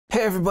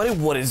Hey everybody,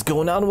 what is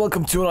going on?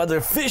 Welcome to another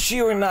Fishy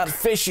or Not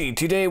Fishy.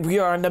 Today we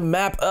are on the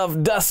map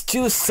of Dust.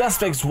 Two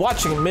suspects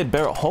watching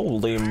mid-barrel.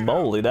 Holy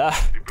moly, that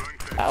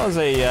was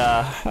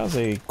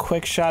a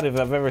quick shot if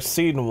I've ever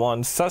seen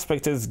one.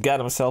 Suspect has got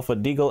himself a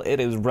deagle. It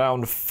is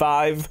round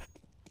 5.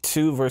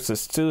 2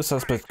 versus 2.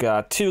 Suspect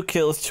got 2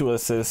 kills, 2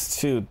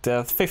 assists, 2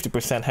 deaths,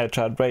 50%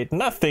 headshot rate.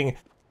 Nothing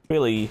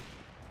really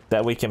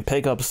that we can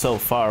pick up so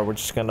far. We're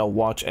just gonna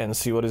watch and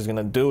see what he's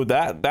gonna do.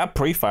 That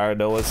pre-fire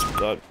though is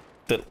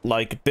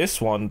like this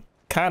one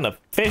kind of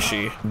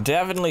fishy.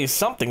 Definitely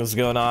something's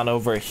going on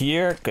over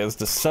here because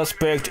the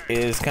suspect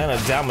is kind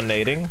of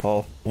dominating.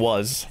 Well,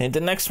 was. In the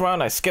next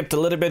round I skipped a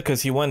little bit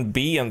because he went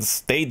B and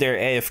stayed there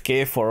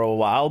AFK for a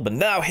while, but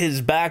now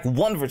he's back.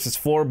 1 versus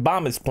 4.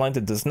 Bomb is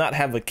planted, does not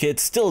have a kid,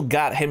 still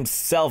got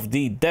himself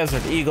the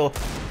Desert Eagle.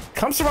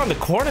 Comes around the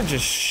corner,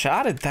 just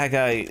shot at that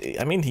guy.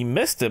 I mean, he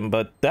missed him,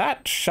 but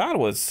that shot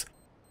was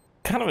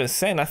kind of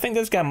insane. I think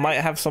this guy might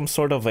have some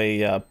sort of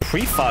a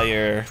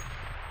pre-fire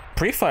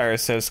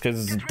assist,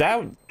 because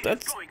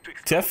that's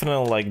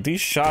definitely, like,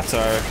 these shots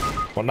are,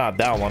 well, not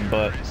that one,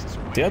 but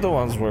the other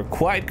ones were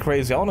quite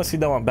crazy. I want to see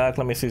that one back.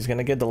 Let me see. He's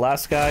gonna get the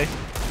last guy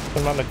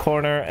around the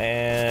corner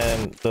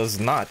and does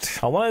not.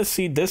 I want to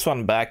see this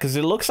one back because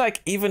it looks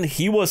like even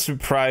he was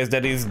surprised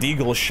that his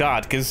deagle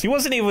shot, because he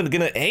wasn't even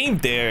gonna aim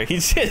there. He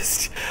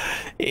just,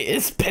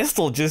 his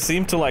pistol just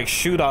seemed to like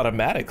shoot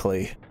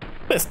automatically.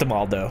 Missed them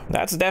all though.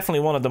 That's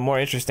definitely one of the more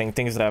interesting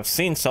things that I've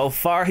seen so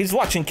far. He's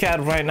watching cat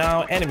right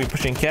now. Enemy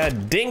pushing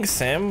cat, dings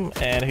him,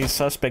 and his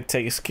suspect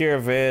takes care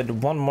of it.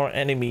 One more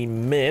enemy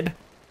mid.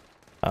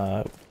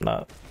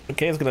 Not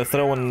okay. He's gonna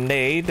throw a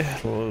nade.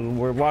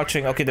 We're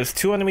watching. Okay, there's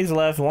 2 enemies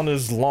left. One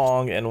is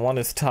long and one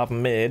is top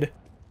mid.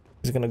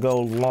 He's gonna go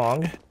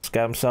long. He's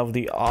got himself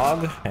the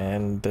AUG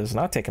and does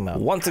not take him out.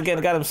 Once again,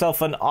 got himself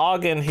an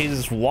AUG and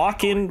he's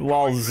walking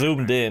while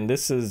zoomed in.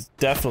 This is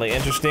definitely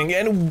interesting.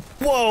 And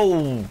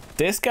whoa,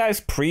 this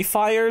guy's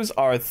pre-fires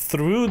are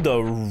through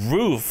the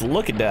roof.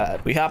 Look at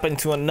that. We hop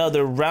into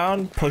another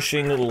round,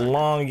 pushing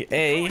long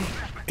A.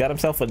 Got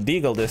himself a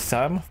deagle this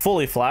time,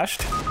 fully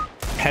flashed.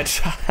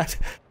 Headshot.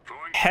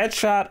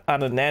 Headshot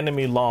on an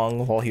enemy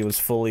long while he was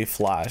fully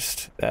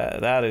flashed.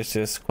 That is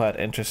just quite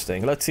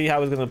interesting. Let's see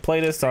how he's gonna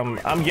play this.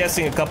 I'm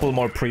guessing a couple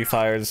more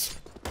pre-fires.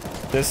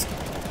 This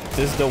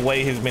is the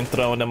way he's been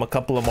throwing them. A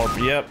couple of more.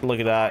 Yep, look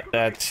at that.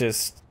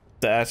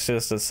 That's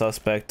just a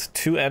suspect.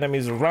 2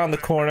 enemies around the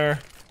corner.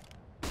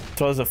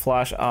 Throws a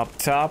flash up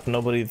top.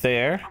 Nobody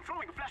there.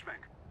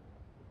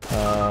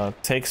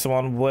 Takes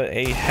one with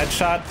a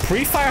headshot.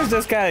 Pre-fires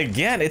this guy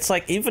again. It's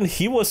like even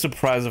he was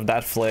surprised of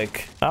that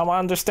flick. Now I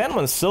understand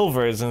when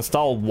Silver has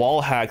installed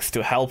wall hacks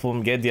to help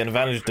him get the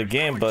advantage of the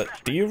game, but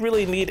do you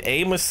really need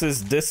aim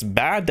assist this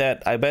bad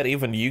that I bet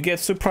even you get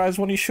surprised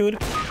when you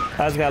shoot?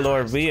 Has got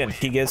lower B and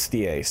he gets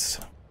the ace.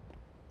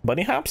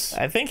 Bunny hops?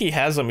 I think he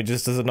has them, he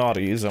just doesn't know how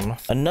to use them.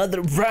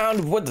 Another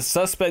round with the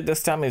suspect.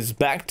 This time is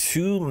back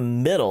to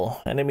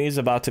middle. Enemy is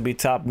about to be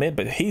top mid,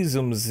 but he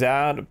zooms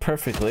out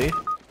perfectly.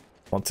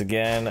 Once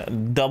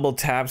again, double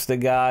taps the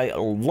guy,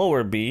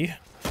 lower B.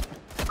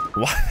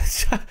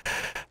 What?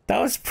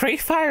 Those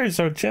pre-fires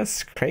are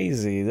just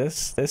crazy.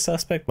 This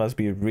suspect must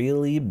be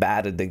really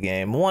bad at the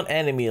game. 1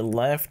 enemy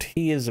left.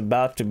 He is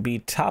about to be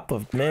top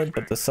of mid,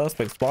 but the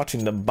suspect's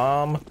watching the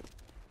bomb.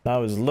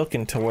 Now he's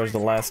looking towards the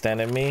last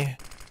enemy.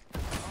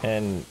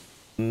 And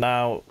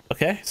now,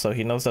 okay, so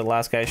he knows that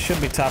last guy should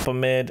be top of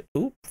mid.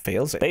 Oop,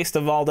 fails it. Based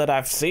of all that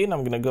I've seen,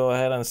 I'm gonna go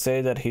ahead and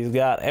say that he's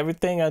got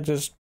everything. I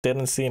just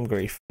didn't see him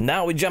grief.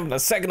 Now we jump into the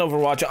second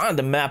Overwatch on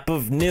the map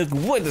of Nuke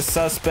with the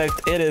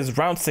suspect. It is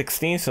round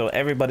 16, so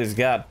everybody's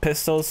got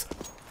pistols.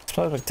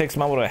 Suspect takes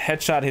him out with a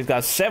headshot. He's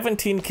got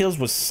 17 kills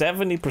with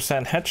 70%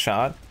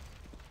 headshot.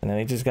 And then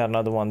he just got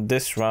another one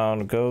this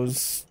round.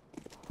 Goes,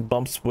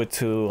 bumps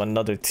to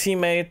another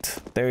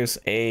teammate. There's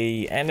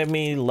a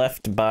enemy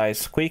left by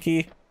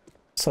Squeaky.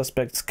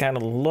 Suspect's kind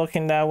of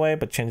looking that way,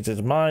 but changed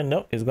his mind.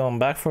 Nope, he's going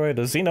back for it.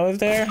 Does he know he's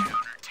there?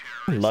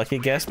 Lucky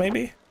guess,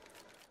 maybe?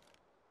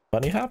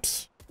 Bunny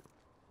hops?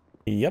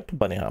 Yep,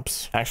 bunny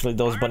hops. Actually,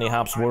 those bunny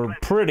hops were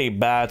pretty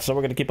bad, so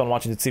we're gonna keep on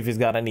watching to see if he's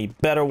got any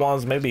better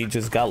ones. Maybe he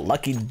just got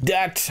lucky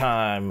that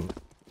time.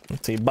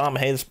 Let's see, bomb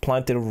is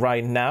planted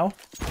right now.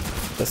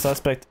 The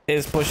suspect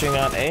is pushing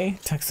on A.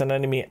 Takes an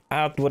enemy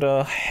out with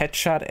a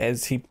headshot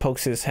as he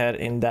pokes his head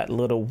in that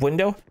little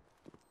window.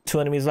 2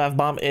 enemies left.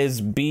 Bomb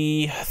is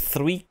B.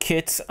 3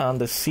 kits on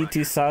the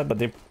CT side, but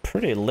they're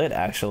pretty lit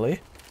actually.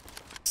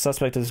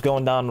 Suspect is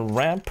going down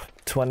ramp.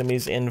 2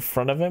 enemies in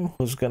front of him.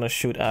 Who's gonna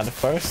shoot at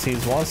first?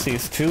 Sees 1,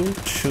 sees 2,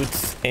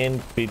 shoots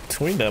in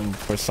between them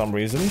for some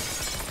reason.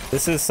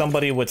 This is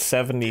somebody with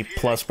 70+%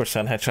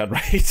 headshot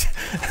rate.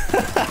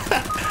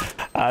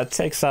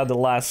 Takes out the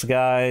last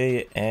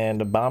guy and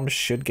the bomb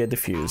should get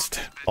defused.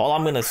 All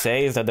I'm gonna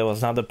say is that there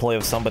was another play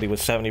of somebody with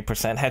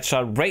 70%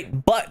 headshot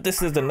rate, but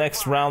this is the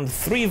next round,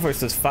 3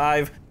 versus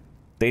 5.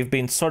 They've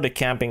been sort of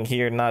camping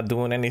here, not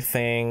doing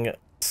anything.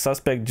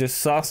 Suspect just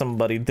saw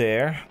somebody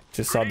there,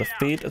 just saw the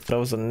feet,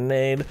 throws a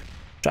nade.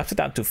 Drops it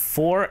down to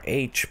 4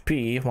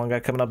 HP. One guy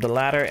coming up the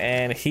ladder,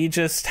 and he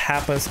just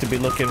happens to be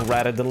looking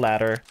right at the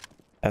ladder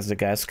as the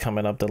guy's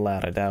coming up the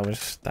ladder. That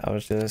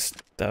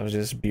was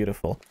just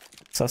beautiful.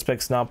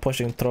 Suspects now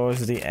pushing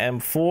towards the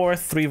M4.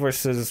 3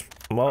 versus,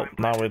 well,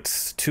 now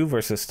it's 2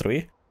 versus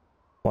 3.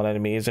 One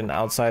enemy is in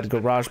outside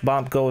garage.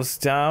 Bomb goes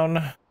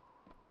down.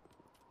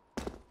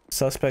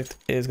 Suspect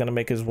is gonna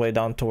make his way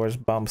down towards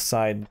bomb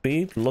side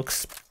B.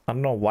 Looks, I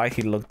don't know why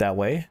he looked that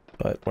way,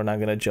 but we're not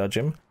gonna judge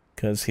him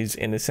because he's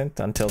innocent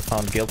until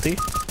found guilty.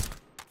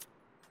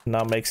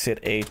 Now makes it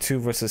a 2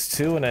 versus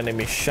 2. An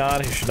enemy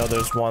shot. He should know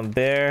there's one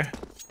there.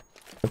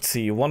 Let's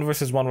see, 1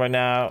 versus 1 right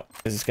now.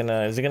 Is he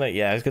gonna,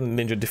 yeah, he's gonna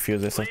ninja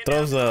defuse this. So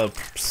throws a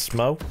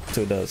smoke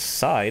to the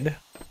side.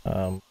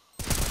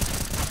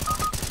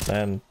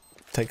 And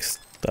takes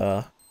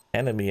the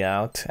enemy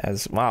out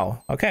as,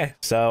 wow, okay,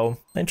 so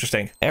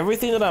interesting.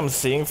 Everything that I'm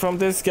seeing from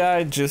this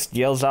guy just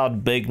yells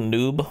out big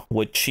noob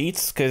with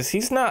cheats, because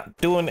he's not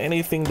doing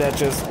anything that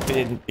just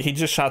did. He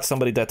just shot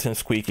somebody that's in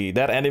squeaky.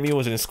 That enemy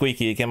was in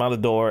squeaky. He came out the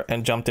door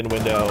and jumped in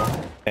window,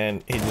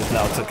 and he just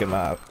now took him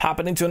out.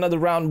 Hopping into another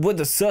round with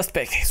the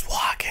suspect. He's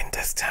walking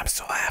this time,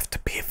 so I have to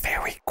be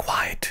very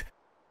quiet.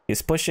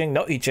 He's pushing.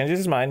 No, he changes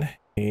his mind.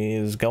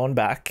 He's going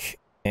back,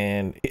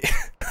 and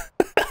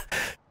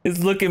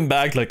he's looking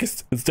back like,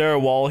 is there a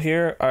wall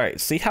here? All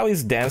right, see how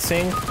he's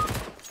dancing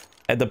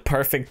at the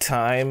perfect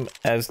time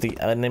as the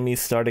enemy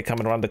started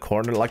coming around the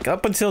corner. Like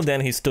up until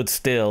then, he stood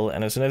still,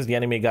 and as soon as the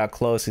enemy got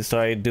close, he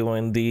started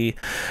doing the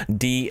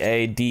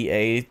DA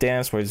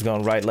dance, where he's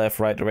going right, left,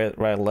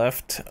 right,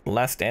 left.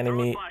 Last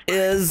enemy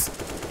is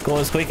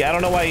going quick. I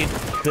don't know why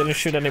he didn't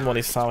shoot anyone when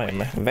he saw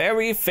him.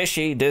 Very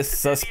fishy, this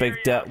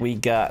suspect that we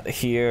got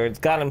here. It's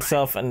got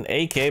himself an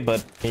AK,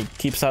 but he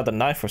keeps out the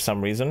knife for some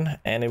reason.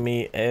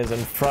 Enemy is in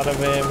front of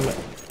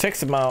him.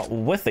 Takes him out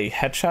with a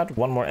headshot.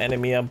 One more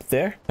enemy up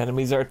there.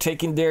 Enemies are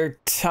taking their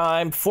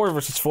time. 4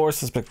 versus 4.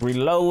 Suspect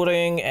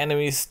reloading.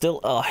 Enemies still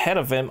ahead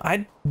of him.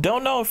 I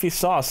don't know if he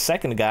saw a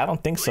second guy. I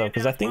don't think so,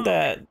 because I think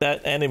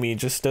that enemy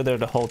just stood there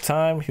the whole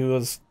time. He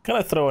was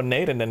gonna throw a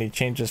nade and then he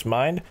changed his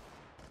mind.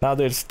 Now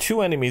there's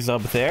 2 enemies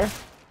up there.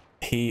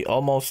 He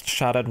almost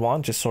shot at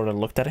one, just sort of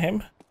looked at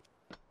him.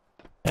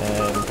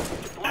 And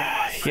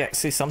yeah,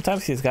 see,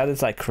 sometimes he's got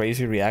his like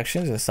crazy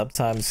reactions, and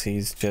sometimes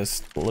he's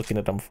just looking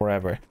at them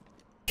forever.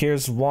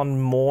 Here's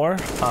one more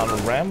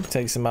on ramp,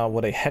 takes him out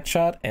with a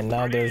headshot, and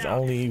now there's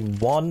only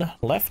 1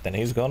 left, and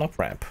he's going up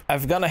ramp.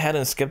 I've gone ahead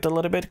and skipped a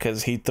little bit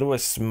because he threw a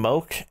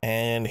smoke,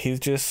 and he's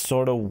just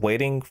sort of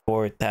waiting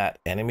for that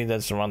enemy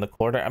that's around the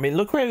corner. I mean,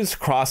 look where his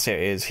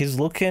crosshair is. He's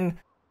looking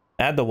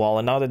at the wall,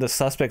 and now that the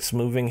suspect's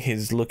moving,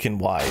 he's looking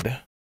wide.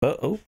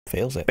 Oh,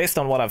 fails it. Based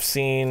on what I've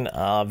seen,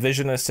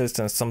 vision assist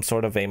and some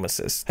sort of aim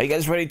assist. Hey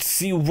guys, ready to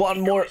see one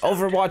more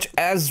Overwatch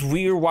as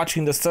we're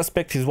watching the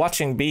suspect? He's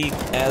watching B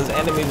as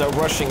enemies are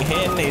rushing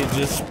in. He's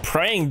just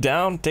praying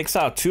down, takes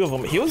out 2 of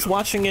them. He was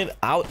watching it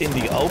out in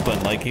the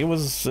open, like he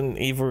wasn't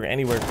even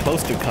anywhere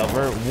close to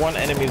cover. 1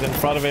 enemy's in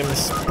front of him,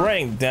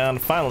 spraying down,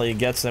 finally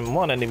gets him.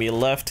 1 enemy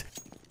left.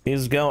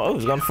 He's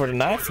going for the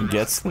knife,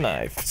 gets the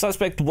knife.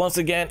 Suspect once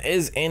again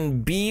is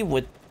in B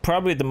with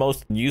probably the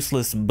most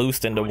useless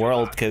boost in the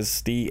world,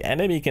 because the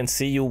enemy can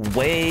see you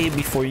way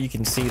before you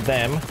can see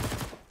them.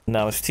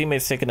 Now his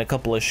teammates taking a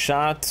couple of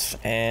shots,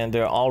 and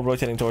they're all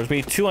rotating towards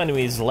B. 2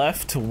 enemies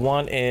left.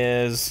 1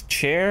 is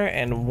chair,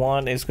 and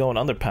 1 is going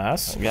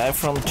underpass. The guy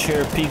from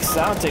chair peeks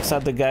out, takes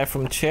out the guy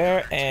from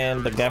chair,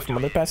 and the guy from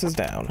underpass is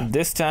down.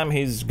 This time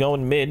he's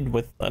going mid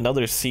with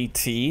another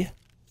CT.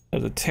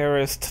 There's a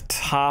terrorist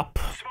top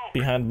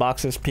behind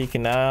boxes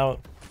peeking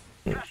out.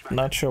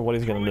 Not sure what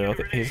he's gonna do.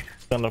 Okay, he's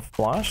gonna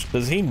flash.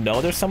 Does he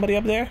know there's somebody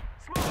up there?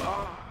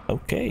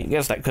 Okay, I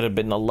guess that could have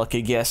been a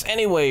lucky guess.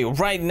 Anyway,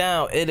 right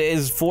now it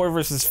is 4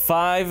 versus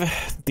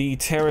 5. The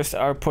terrorists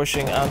are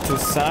pushing onto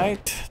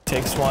site.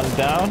 Takes 1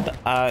 down.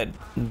 I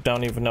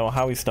don't even know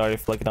how he started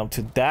flicking up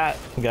to that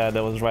guy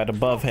that was right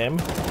above him.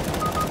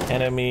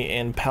 Enemy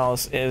in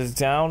Palace is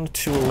down.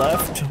 2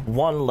 left,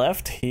 1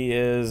 left. He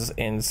is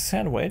in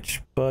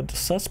sandwich, but the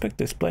suspect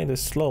is playing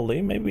this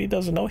slowly. Maybe he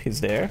doesn't know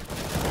he's there,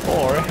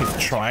 or he's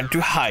trying to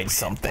hide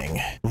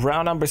something.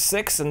 Round number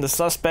 6, and the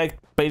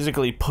suspect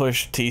basically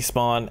pushed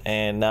T-spawn,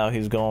 and now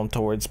he's going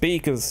towards B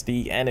because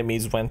the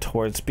enemies went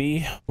towards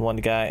B. 1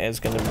 guy is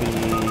gonna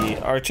be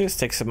Arches,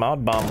 takes him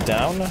out, bomb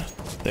down.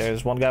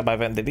 There's 1 guy by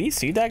vent. Did he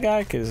see that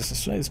guy? Because as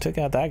soon as he took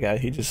out that guy,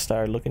 he just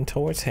started looking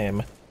towards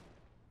him.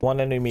 1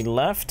 enemy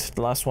left.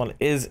 The last one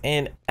is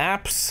in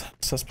apps.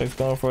 Suspect's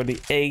going for the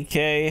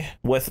AK.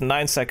 With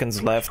 9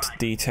 seconds left,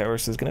 the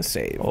terrorist is gonna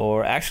save.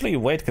 Or actually,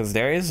 wait, because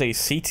there is a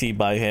CT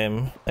by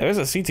him. There is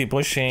a CT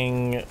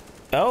pushing.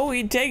 Oh,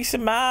 he takes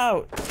him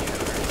out.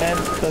 And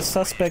the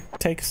suspect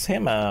takes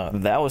him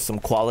out. That was some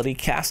quality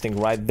casting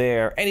right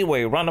there.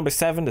 Anyway, round number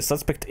 7. The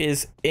suspect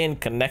is in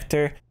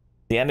connector.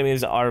 The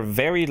enemies are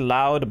very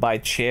loud by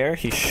chair.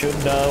 He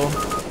should know.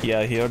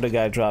 Yeah, he heard the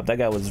guy drop. That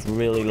guy was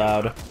really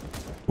loud.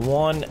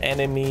 1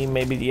 enemy,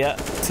 maybe, yeah,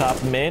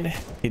 top mid.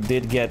 He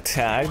did get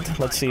tagged.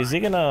 Let's see, is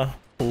he gonna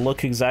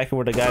look exactly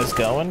where the guy's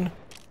going?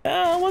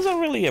 It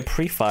wasn't really a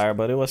pre-fire,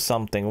 but it was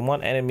something.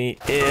 One enemy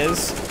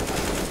is...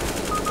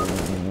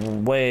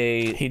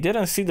 Wait, he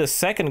didn't see the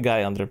second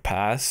guy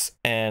underpass.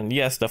 And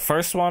yes, the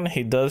first one,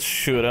 he does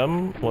shoot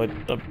him with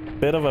a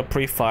bit of a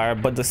pre-fire.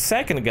 But the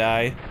second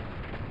guy...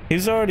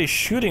 He's already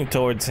shooting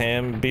towards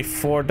him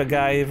before the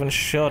guy even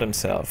shot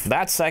himself.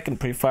 That second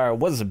pre-fire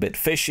was a bit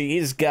fishy.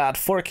 He's got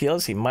 4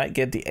 kills. He might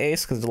get the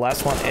ace because the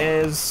last one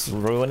is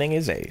ruining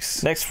his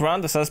ace. Next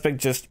round, the suspect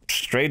just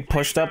straight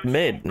pushed up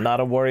mid. Not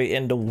a worry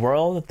in the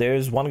world.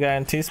 There's one guy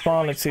in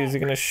T-spawn. Let's see, is he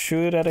gonna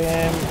shoot at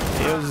him?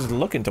 He was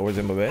looking towards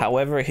him a bit.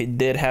 However, he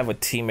did have a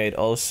teammate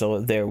also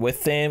there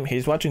with him.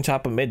 He's watching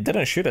top of mid.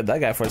 Didn't shoot at that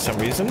guy for some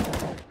reason.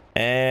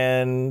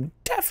 And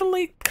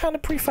definitely kind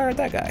of pre-fired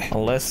that guy,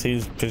 unless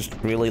he's just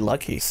really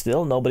lucky.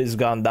 Still, nobody's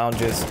gone down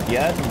just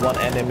yet. One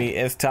enemy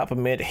is top of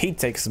mid. He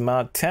takes him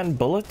out. 10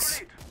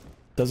 bullets.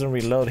 Doesn't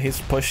reload.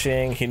 He's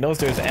pushing. He knows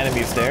there's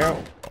enemies there.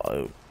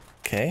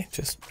 Okay,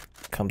 just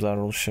comes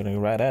out shooting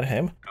right at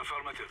him.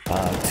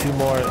 2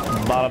 more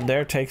bottom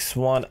there. Takes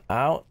one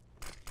out.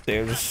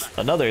 There's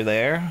another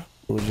there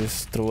who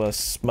just threw a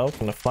smoke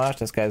and a flash.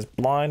 This guy's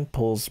blind,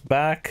 pulls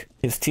back.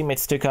 His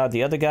teammates took out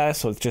the other guy,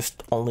 so it's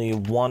just only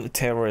 1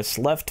 terrorist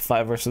left.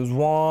 5 versus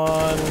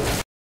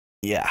 1.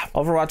 Yeah,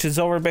 Overwatch is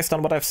over. Based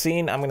on what I've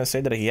seen, I'm gonna say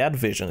that he had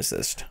vision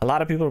assist. A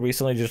lot of people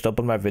recently just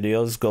open my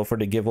videos, go for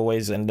the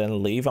giveaways, and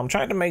then leave. I'm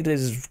trying to make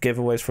these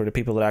giveaways for the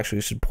people that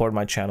actually support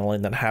my channel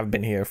and that have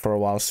been here for a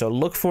while. So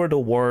look for the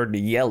word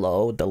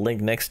yellow, the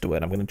link next to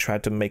it. I'm gonna try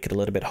to make it a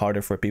little bit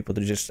harder for people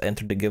to just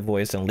enter the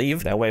giveaways and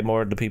leave. That way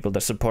more of the people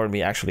that support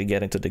me actually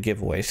get into the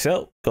giveaway.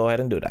 So go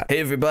ahead and do that. Hey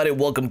everybody,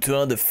 welcome to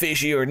another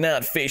Fishy or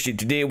Not Fishy.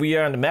 Today we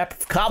are on the map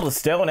of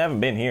Cobblestone. Haven't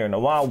been here in a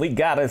while. We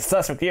got a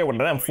suspect here with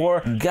an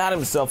M4. Got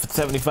himself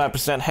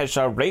 75%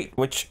 headshot rate,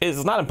 which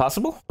is not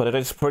impossible, but it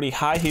is pretty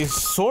high. He's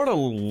sort of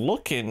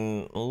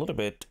looking a little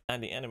bit at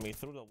the enemy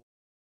through the